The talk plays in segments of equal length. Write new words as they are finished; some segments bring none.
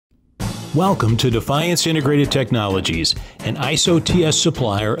Welcome to Defiance Integrated Technologies, an ISO TS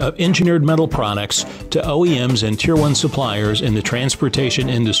supplier of engineered metal products to OEMs and Tier 1 suppliers in the transportation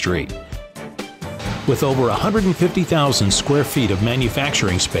industry. With over 150,000 square feet of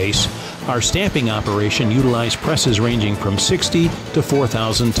manufacturing space, our stamping operation utilized presses ranging from 60 to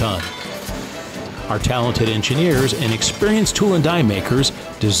 4,000 ton. Our talented engineers and experienced tool and die makers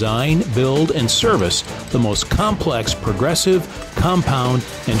design, build, and service the most complex progressive, compound,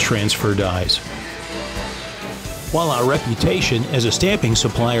 and transfer dies. While our reputation as a stamping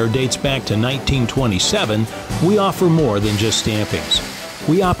supplier dates back to 1927, we offer more than just stampings.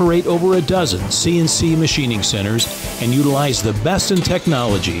 We operate over a dozen CNC machining centers and utilize the best in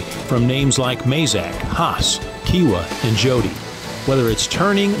technology from names like Mazak, Haas, Kiwa, and Jody. Whether it's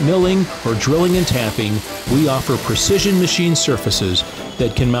turning, milling, or drilling and tapping, we offer precision machine surfaces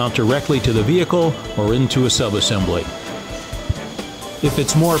that can mount directly to the vehicle or into a subassembly. If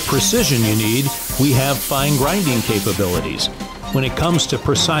it's more precision you need, we have fine grinding capabilities. When it comes to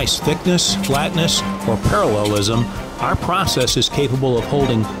precise thickness, flatness, or parallelism, our process is capable of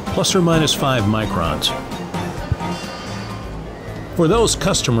holding plus or minus 5 microns. For those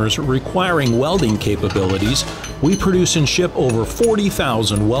customers requiring welding capabilities, we produce and ship over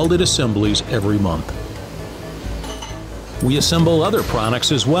 40,000 welded assemblies every month. We assemble other products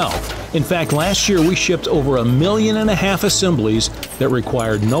as well. In fact, last year we shipped over 1.5 million assemblies that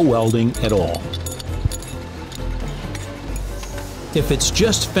required no welding at all. If it's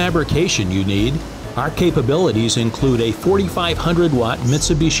just fabrication you need, our capabilities include a 4,500 watt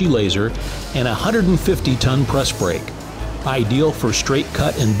Mitsubishi laser and a 150-ton press brake. Ideal for straight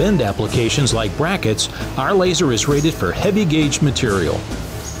cut and bend applications like brackets, our laser is rated for heavy gauge material.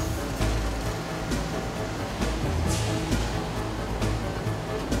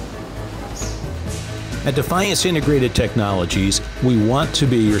 At Defiance Integrated Technologies, we want to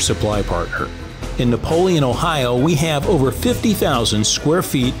be your supply partner. In Napoleon, Ohio, we have over 50,000 square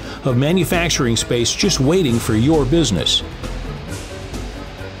feet of manufacturing space just waiting for your business.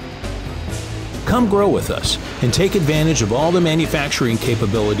 Come grow with us and take advantage of all the manufacturing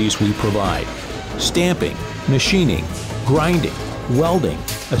capabilities we provide. Stamping, machining, grinding, welding,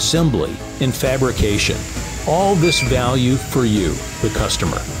 assembly, and fabrication. All this value for you, the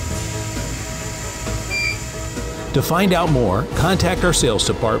customer. To find out more, contact our sales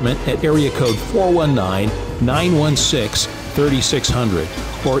department at area code 419-916-3600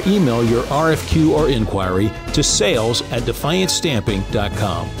 or email your RFQ or inquiry to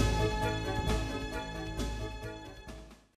sales@defiancestamping.com.